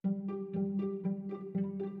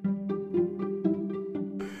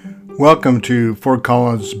Welcome to Fort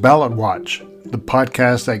Collins Ballot Watch, the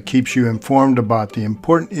podcast that keeps you informed about the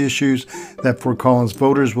important issues that Fort Collins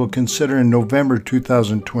voters will consider in November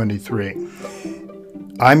 2023.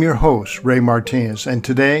 I'm your host, Ray Martinez, and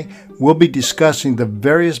today we'll be discussing the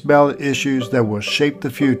various ballot issues that will shape the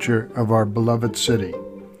future of our beloved city.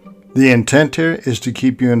 The intent here is to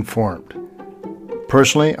keep you informed.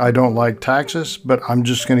 Personally, I don't like taxes, but I'm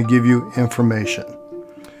just going to give you information.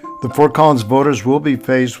 The Fort Collins voters will be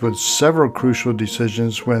faced with several crucial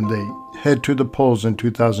decisions when they head to the polls in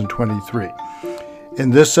 2023.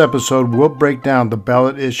 In this episode, we'll break down the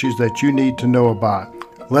ballot issues that you need to know about.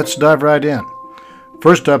 Let's dive right in.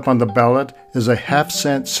 First up on the ballot is a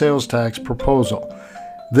half-cent sales tax proposal.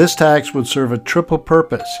 This tax would serve a triple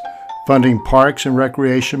purpose: funding parks and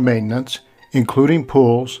recreation maintenance, including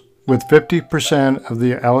pools, with 50% of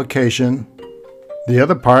the allocation. The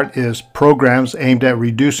other part is programs aimed at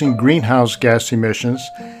reducing greenhouse gas emissions,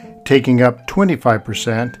 taking up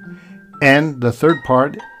 25%, and the third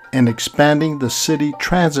part, in expanding the city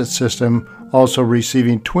transit system, also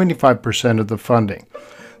receiving 25% of the funding.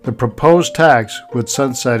 The proposed tax would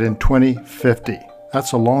sunset in 2050.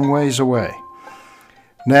 That's a long ways away.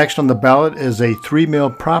 Next on the ballot is a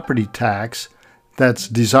 3-mil property tax that's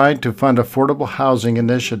designed to fund affordable housing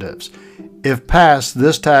initiatives. If passed,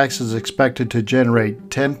 this tax is expected to generate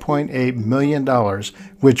 $10.8 million,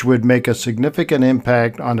 which would make a significant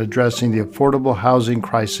impact on addressing the affordable housing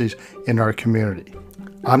crisis in our community.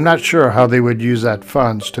 I'm not sure how they would use that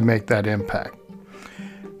funds to make that impact.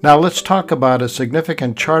 Now let's talk about a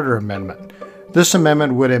significant charter amendment. This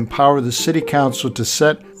amendment would empower the City Council to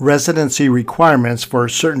set residency requirements for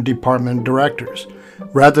certain department directors,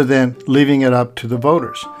 rather than leaving it up to the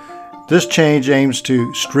voters. This change aims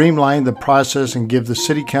to streamline the process and give the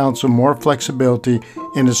City Council more flexibility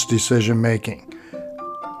in its decision-making.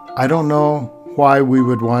 I don't know why we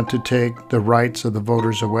would want to take the rights of the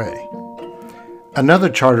voters away. Another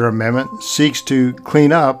charter amendment seeks to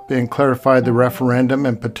clean up and clarify the referendum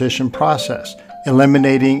and petition process,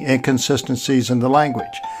 eliminating inconsistencies in the language.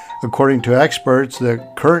 According to experts, the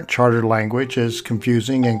current charter language is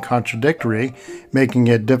confusing and contradictory, making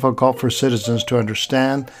it difficult for citizens to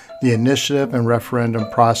understand the initiative and referendum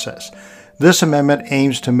process. This amendment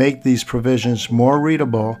aims to make these provisions more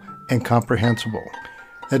readable and comprehensible.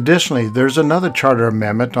 Additionally, there's another charter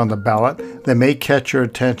amendment on the ballot that may catch your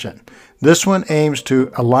attention. This one aims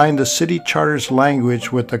to align the city charter's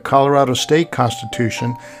language with the Colorado State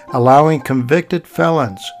Constitution, allowing convicted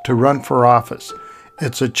felons to run for office.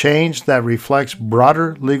 It's a change that reflects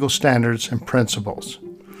broader legal standards and principles.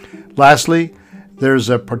 Lastly, there's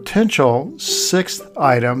a potential sixth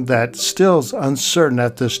item that still is uncertain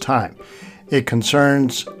at this time. It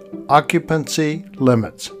concerns occupancy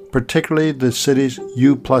limits, particularly the city's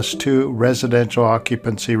U+2 residential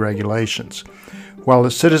occupancy regulations. While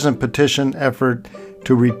a citizen petition effort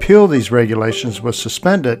to repeal these regulations was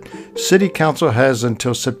suspended, City Council has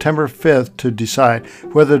until September 5th to decide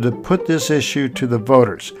whether to put this issue to the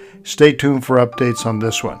voters. Stay tuned for updates on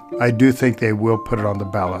this one. I do think they will put it on the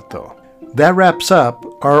ballot, though. That wraps up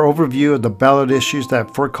our overview of the ballot issues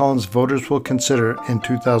that Fort Collins voters will consider in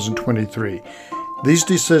 2023. These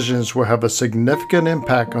decisions will have a significant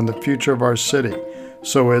impact on the future of our city,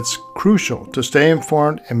 so it's crucial to stay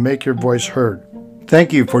informed and make your voice heard.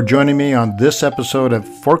 Thank you for joining me on this episode of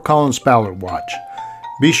Fort Collins Ballot Watch.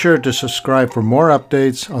 Be sure to subscribe for more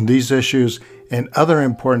updates on these issues and other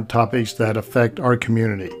important topics that affect our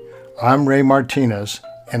community. I'm Ray Martinez,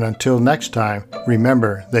 and until next time,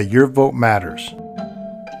 remember that your vote matters.